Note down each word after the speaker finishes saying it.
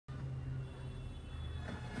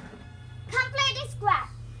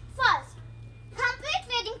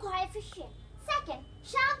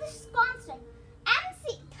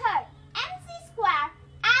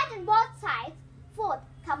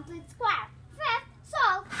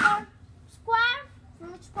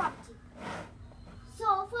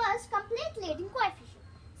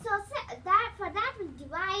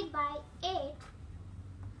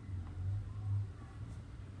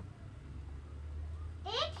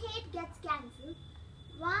gets cancelled.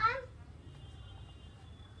 1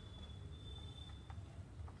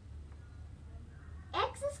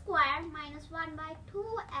 x square minus 1 by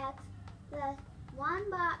 2x plus 1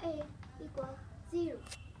 by 8 equals 0.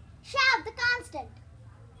 Shout the constant.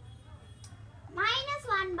 Minus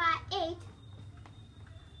 1 by 8.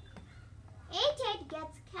 8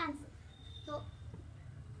 gets cancelled. So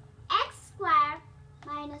x square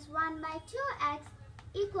minus 1 by 2x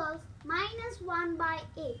equals minus 1 by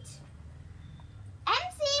 8.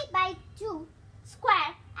 MC by 2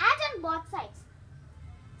 square add on both sides.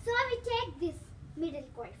 So we take this middle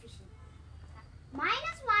coefficient.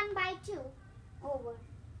 Minus 1 by 2 over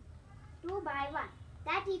 2 by 1.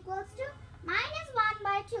 That equals to minus 1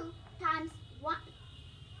 by 2 times 1.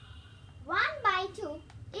 1 by 2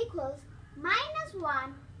 equals minus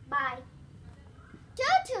 1 by 2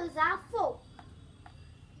 2s are 4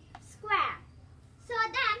 square. So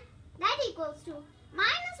then that equals to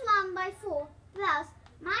minus 1 by 4 plus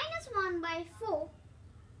minus 1 by 4.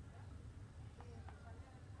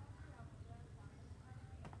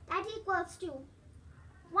 That equals to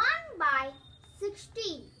 1 by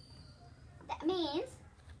 16. That means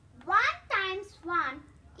 1 times 1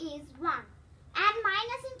 is 1. And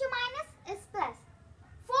minus into minus is plus.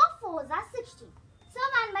 4 4s are 16. So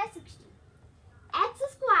 1 by 16. X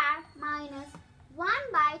square minus 1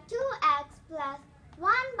 by 2x plus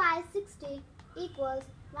 1 by 60 equals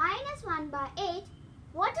minus 1 by 8.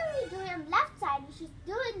 Whatever we do on left side, we should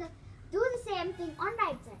do the same thing on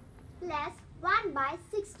right side. Plus 1 by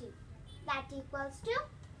 60. That equals to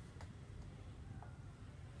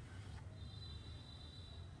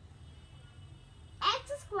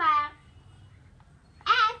x square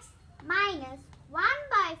x minus 1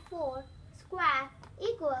 by 4 square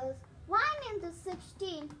equals 1 into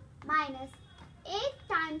 16 minus 8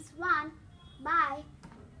 times 1 by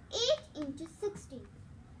 8 into 16.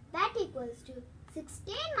 That equals to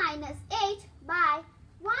 16 minus 8 by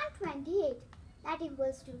 128. That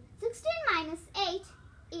equals to 16 minus 8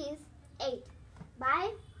 is 8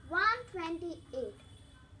 by 128.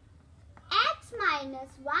 X minus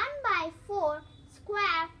 1 by 4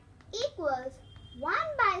 square equals 1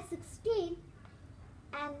 by 16,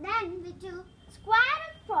 and then we do square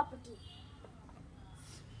root property.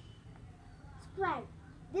 Square.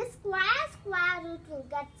 This square root will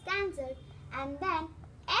get cancelled, and then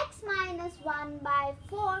x minus 1 by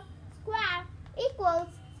 4 square equals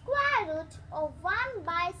square root of 1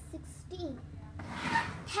 by 16.